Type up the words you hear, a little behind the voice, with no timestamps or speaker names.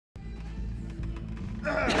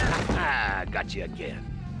Got you again.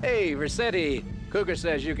 Hey, Rossetti. Cougar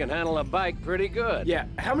says you can handle a bike pretty good. Yeah,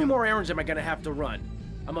 how many more errands am I gonna have to run?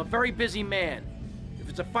 I'm a very busy man. If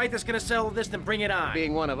it's a fight that's gonna settle this, then bring it on.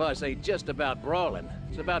 Being one of us ain't just about brawling.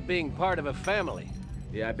 It's about being part of a family.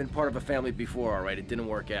 Yeah, I've been part of a family before, alright? It didn't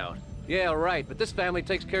work out. Yeah, right, but this family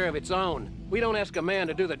takes care of its own. We don't ask a man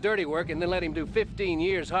to do the dirty work and then let him do 15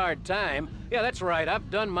 years hard time. Yeah, that's right,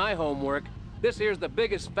 I've done my homework. This here's the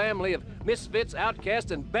biggest family of misfits,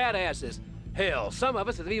 outcasts, and badasses. Hell, some of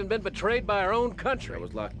us have even been betrayed by our own country. I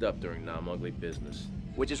was locked up during non-ugly business.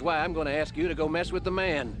 Which is why I'm gonna ask you to go mess with the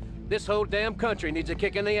man. This whole damn country needs a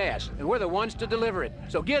kick in the ass, and we're the ones to deliver it.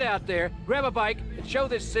 So get out there, grab a bike, and show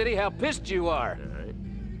this city how pissed you are.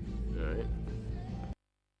 Alright. Alright.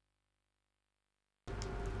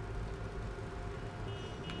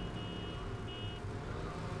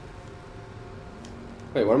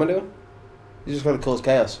 Wait, what am I doing? You just gotta cause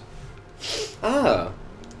chaos. Ah.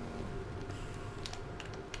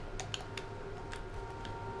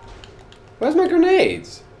 Where's my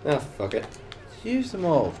grenades? Oh, fuck it. Use them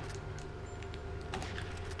all.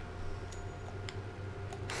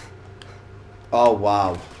 Oh,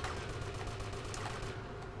 wow.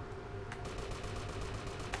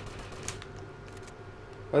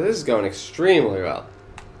 Well, this is going extremely well.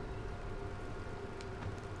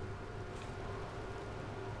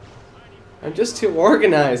 I'm just too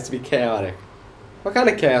organized to be chaotic. What kind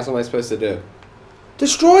of chaos am I supposed to do?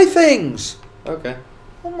 Destroy things! Okay.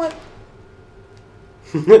 Oh my...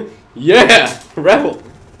 Yeah! Rebel!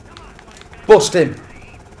 Bust him!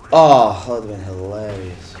 Oh, that would have been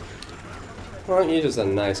hilarious. Why aren't you just a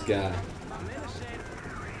nice guy?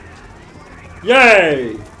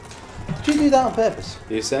 Yay! Did you do that on purpose?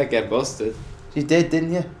 You said get busted. You did,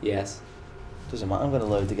 didn't you? Yes. Doesn't matter, I'm going to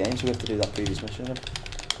load the game, so we have to do that previous mission again.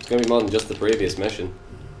 It's gonna be more than just the previous mission.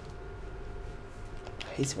 I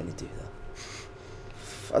hate it when you do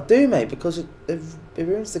that. I do, mate, because it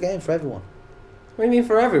ruins the game for everyone. What do you mean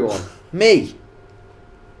for everyone? Me!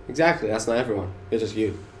 Exactly, that's not everyone. It's just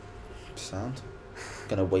you. Sound.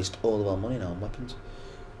 Gonna waste all of our money now on weapons.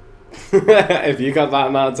 If you got that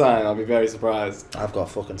amount of time, I'll be very surprised. I've got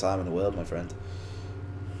fucking time in the world, my friend.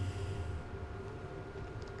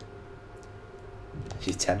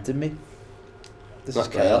 You tempted me? This is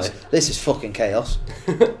Not chaos. really. This is fucking chaos.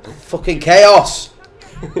 Fucking chaos!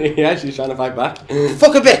 Yeah, she's trying to fight back.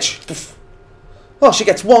 Fuck a bitch! Oh, she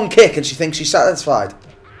gets one kick and she thinks she's satisfied.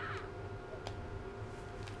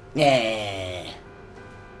 Yeah.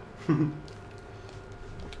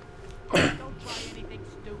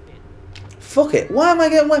 Fuck it. Why am I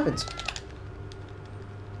getting weapons?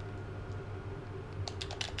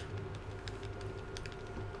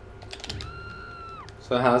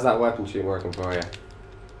 So how's that weapon shoot working for you?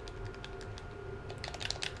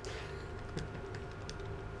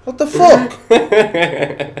 What the fuck?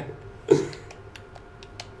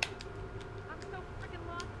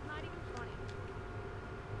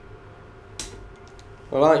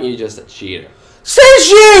 Well, aren't you just a cheater? Says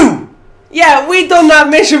you! Yeah, we done that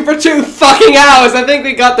mission for 2 fucking hours. I think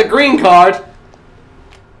we got the green card.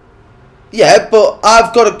 Yeah, but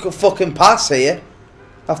I've got a fucking pass here.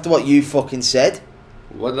 After what you fucking said.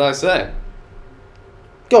 What did I say?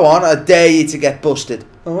 Go on, I dare you to get busted.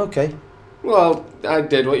 Oh, okay. Well, I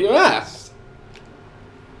did what you asked.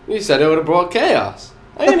 You said it would have brought chaos.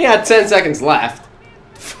 I only had 10 seconds left.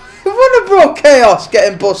 It would have brought chaos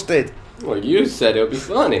getting busted. Well, you said it would be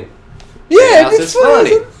funny. Yeah, Chaos is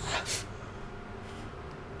funny.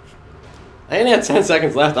 I only had 10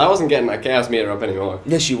 seconds left. I wasn't getting my chaos meter up anymore.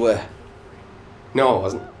 Yes, you were. No, I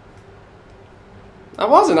wasn't. I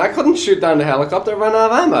wasn't. I couldn't shoot down the helicopter. I ran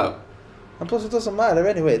out of ammo. And plus, it doesn't matter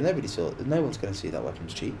anyway. Nobody saw it. No one's going to see that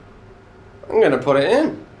weapon's cheap. I'm gonna put it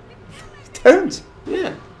in. Don't.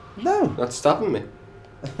 Yeah. No. That's stopping me.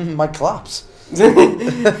 My claps.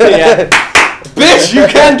 Yeah. Bitch, you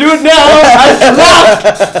can't do it now! I clapped!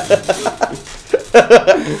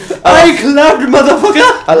 I clapped,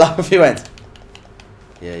 motherfucker! I laugh if he went.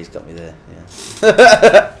 Yeah, he's got me there.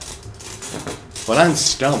 Yeah. Well, I'm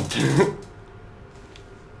stumped.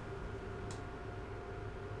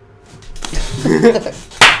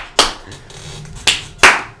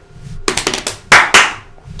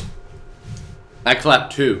 I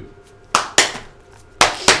clapped 2.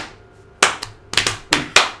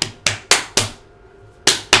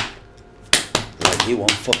 Like, you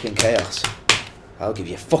want fucking chaos. I'll give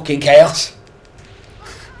you fucking chaos.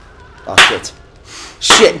 Oh, shit.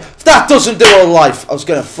 Shit! That doesn't do all life! I was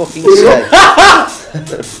gonna fucking say.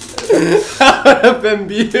 That would have been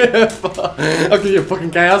beautiful. Okay, you fucking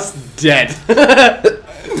chaos dead.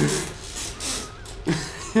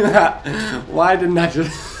 Why didn't I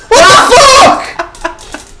just... What the fuck?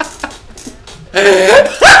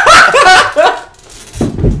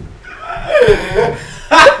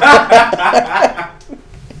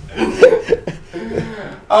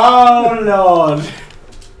 Oh Lord!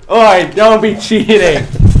 Oi, don't be cheating!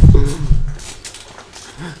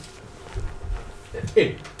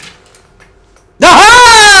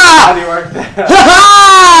 How do you work that?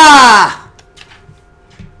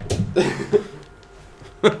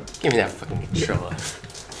 Give me that fucking controller.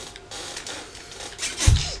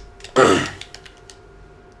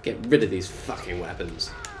 Get rid of these fucking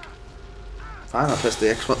weapons. Fine, I'll press the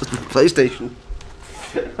Xbox PlayStation.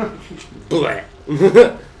 Bleh.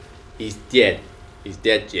 He's dead. He's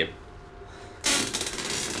dead, Jim.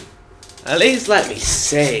 At least let me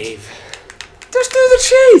save. Just do the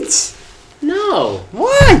cheats! No.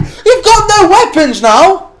 Why? You've got no weapons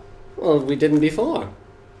now! Well, we didn't before.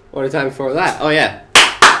 Or the time before that. Oh, yeah.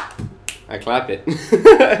 I clapped it.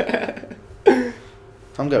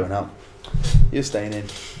 I'm going out. You're staying in.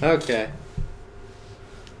 Okay.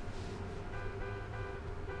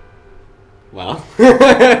 Well,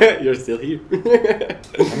 you're still here.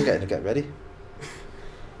 I'm getting to get ready.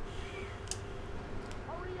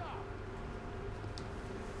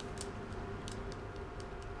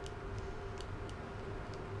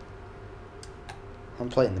 I'm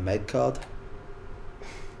playing the med card.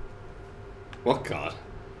 What card?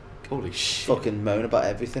 Holy shit. Fucking moan about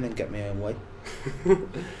everything and get my own way.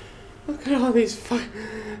 Look at all these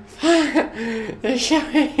they're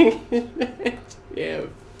showing. Yeah.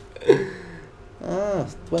 Ah,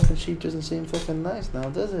 the weapon sheet doesn't seem fucking nice now,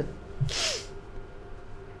 does it?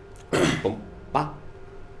 Boom, ba.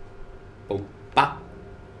 Boom, ba.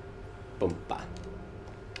 Boom, ba.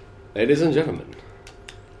 Ladies and gentlemen,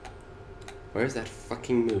 where's that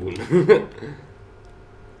fucking moon?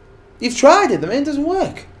 You've tried it, the main doesn't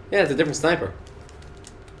work. Yeah, it's a different sniper.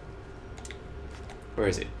 Where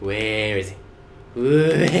is it? Where is it?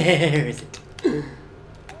 Where is it?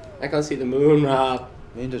 I can't see the moon, Rob.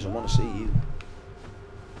 The main doesn't want to see you.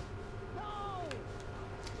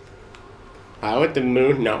 Why would the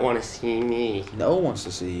moon not want to see me? No one wants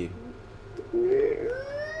to see you.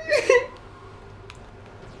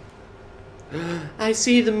 I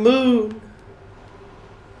see the moon.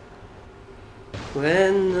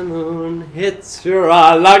 When the moon hits your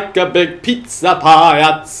eye like a big pizza pie,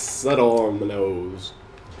 that's a Domino's.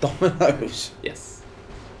 Dominoes. Yes.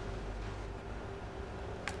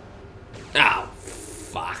 Ow,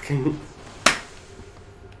 fuck.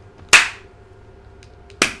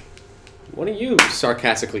 What are you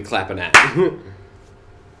sarcastically clapping at?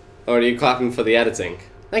 Or are you clapping for the editing?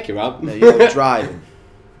 Thank you, Rob. No, you're driving.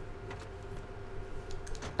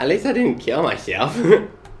 At least I didn't kill myself.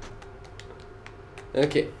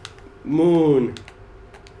 Okay. Moon.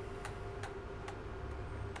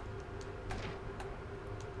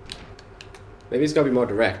 Maybe it's gotta be more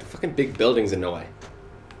direct. The fucking big building's in the way.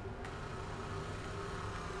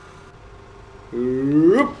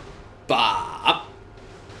 Bop.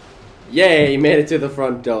 Yay, made it to the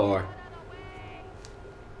front door.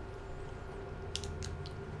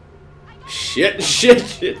 Shit, shit,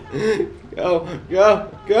 shit. Go,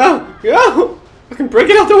 go, go, go. Fucking break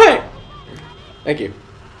it out the way. Thank you.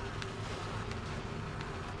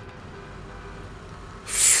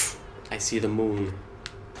 I see the moon.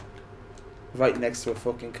 Right next to a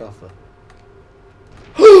fucking coffer.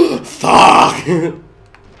 Fuck!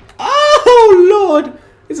 Oh lord!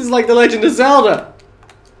 This is like the Legend of Zelda.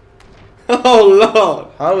 Oh lord!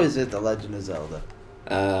 How is it the Legend of Zelda?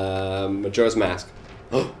 Majora's Mask.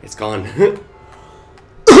 Oh, it's gone.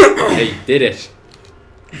 Hey, did it.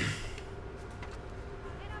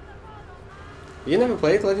 You never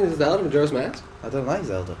played Legend of Zelda Majora's Mask? I don't like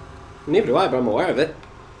Zelda. Neither do I, but I'm aware of it.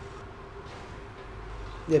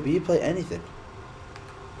 Yeah, but you play anything.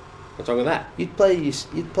 What's wrong with that? You'd play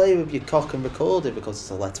with your cock and record it because it's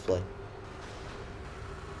a let's play.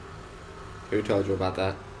 Who told you about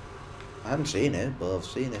that? I haven't seen it, but I've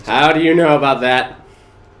seen it. How do you know about that?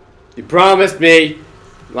 You promised me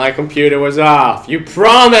my computer was off. You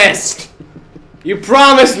promised! You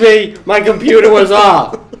promised me my computer was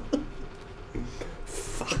off!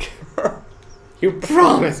 Fuck. You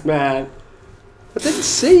promised, man. I didn't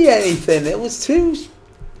see anything. It was too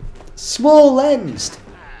small lensed.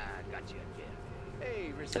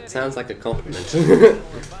 That sounds like a compliment.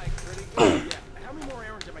 How many more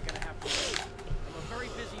errands am I gonna have to do? I'm a very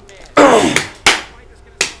busy man.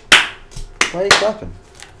 Why are you clapping?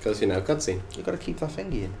 Because, you know, cutscene. You gotta keep that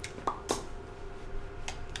thingy in.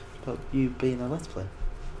 About you being a let's play.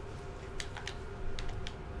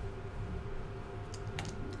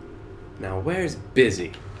 Now, where's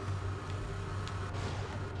busy?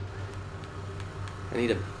 I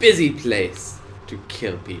need a busy place to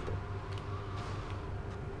kill people.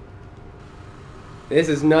 This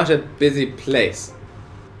is not a busy place.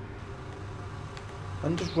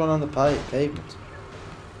 And just run on the pavement.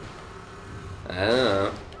 I don't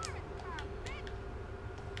know.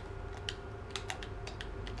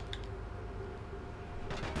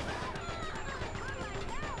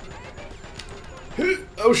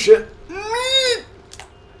 Oh shit.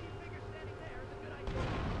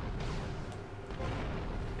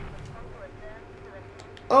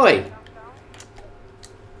 Oi!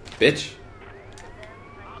 Bitch.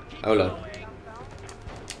 Hold on.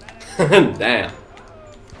 Damn.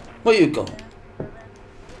 Where you going?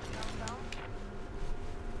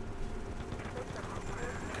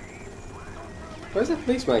 Where's that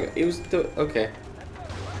policeman? He was okay.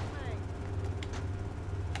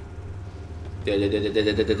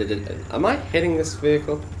 Am I hitting this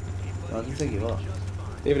vehicle? I didn't think you were.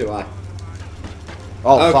 Neither do I.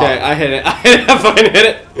 Oh, okay, fuck. I hit it. I fucking hit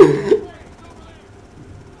it.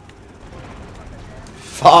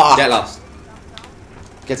 Fuck! Get lost.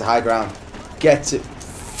 Get to high ground. Get to...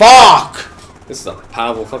 Fuck! This is a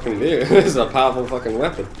powerful fucking vehicle. This is a powerful fucking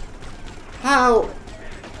weapon. How?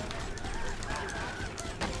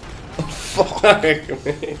 Fuck.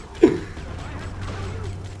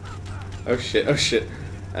 Oh shit, oh shit.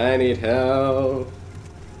 I need help.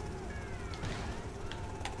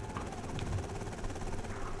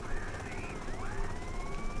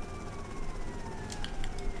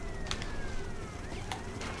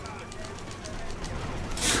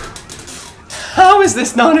 How is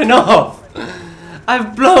this not enough?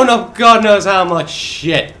 I've blown up God knows how much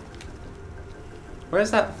shit.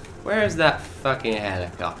 Where's that fucking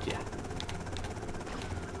helicopter?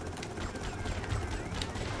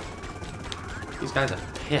 These guys are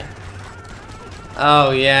pissed.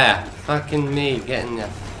 Oh yeah, fucking me getting the...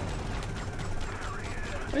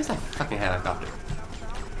 Where's that fucking helicopter?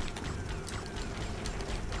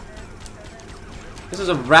 This is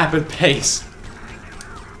a rapid pace.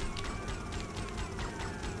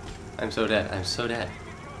 I'm so dead. I'm so dead.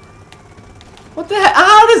 What the heck?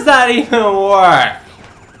 How does that even work?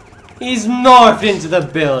 He's morphed into the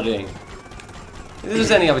building. If this was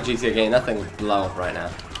any other GTA game, that thing would blow up right now.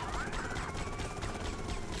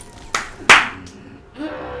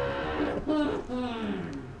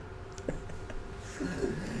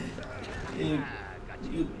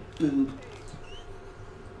 You boob.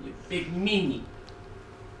 You big meanie.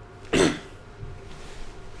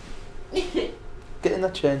 Get in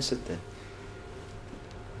that chair and sit there.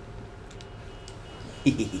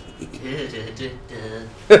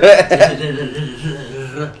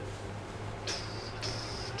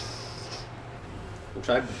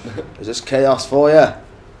 Is this chaos for you?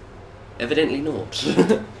 Evidently not.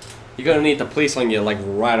 You're gonna need the police on you like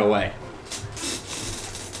right away.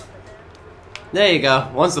 There you go.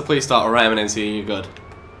 Once the police start ramming into you, you're good.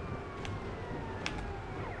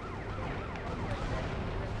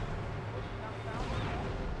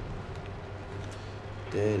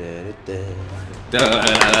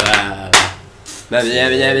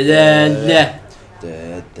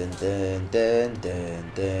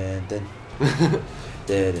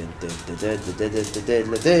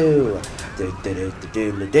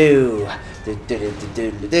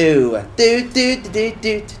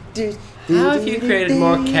 How have you created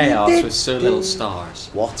more chaos with so little stars?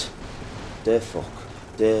 What? The fuck?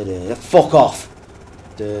 Fuck off!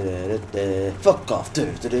 Fuck off!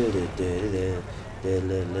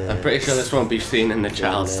 I'm pretty sure this won't be seen in the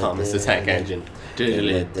Charles Thomas Attack Engine.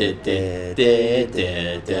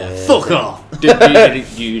 Fuck off!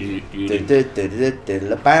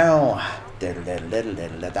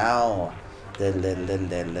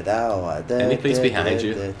 Any police behind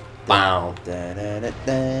you? Bow. Blah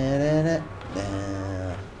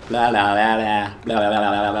blah blah blah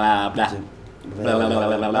blah blah blah blah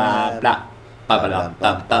blah blah blah.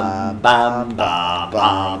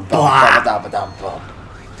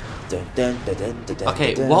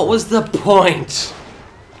 Okay, what was the point?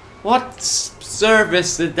 What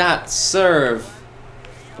service did that serve?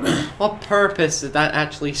 What purpose did that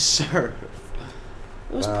actually serve?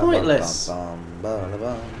 It was pointless.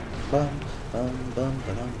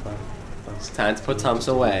 It's time to put Thomas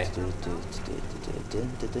away.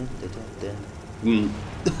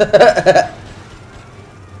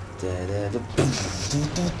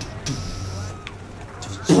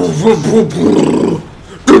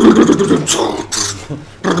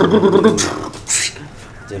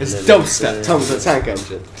 It's dubstep, Thomas the Tank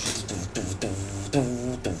Engine.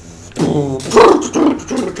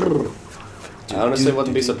 honestly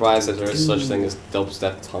wouldn't be surprised if there is such thing as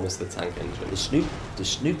dubstep Thomas the Tank Engine. The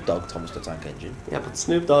Snoop Dogg Thomas the Tank Engine. Yeah, but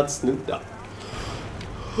Snoop Dogg.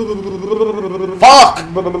 Fuck!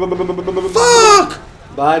 Fuck!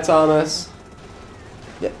 Bye, Thomas.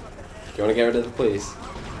 Yeah. Do you want to get rid of the police?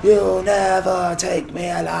 You'll never take me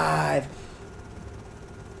alive.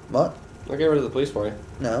 What? I'll get rid of the police for you.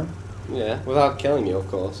 No. Yeah, without killing you, of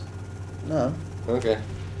course. No. Okay.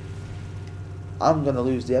 I'm gonna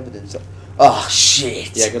lose the evidence. Oh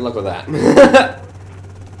shit! Yeah, good luck with that.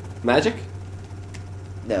 Magic?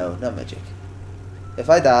 No, not magic. If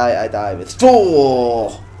I die with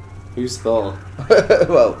Thor! Who's Thor?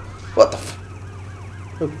 Well, what the f...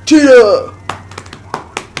 Oh, cheater!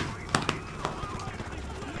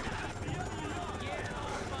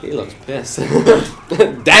 He looks pissed.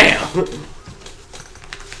 Damn!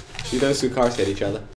 See those two cars hit each other?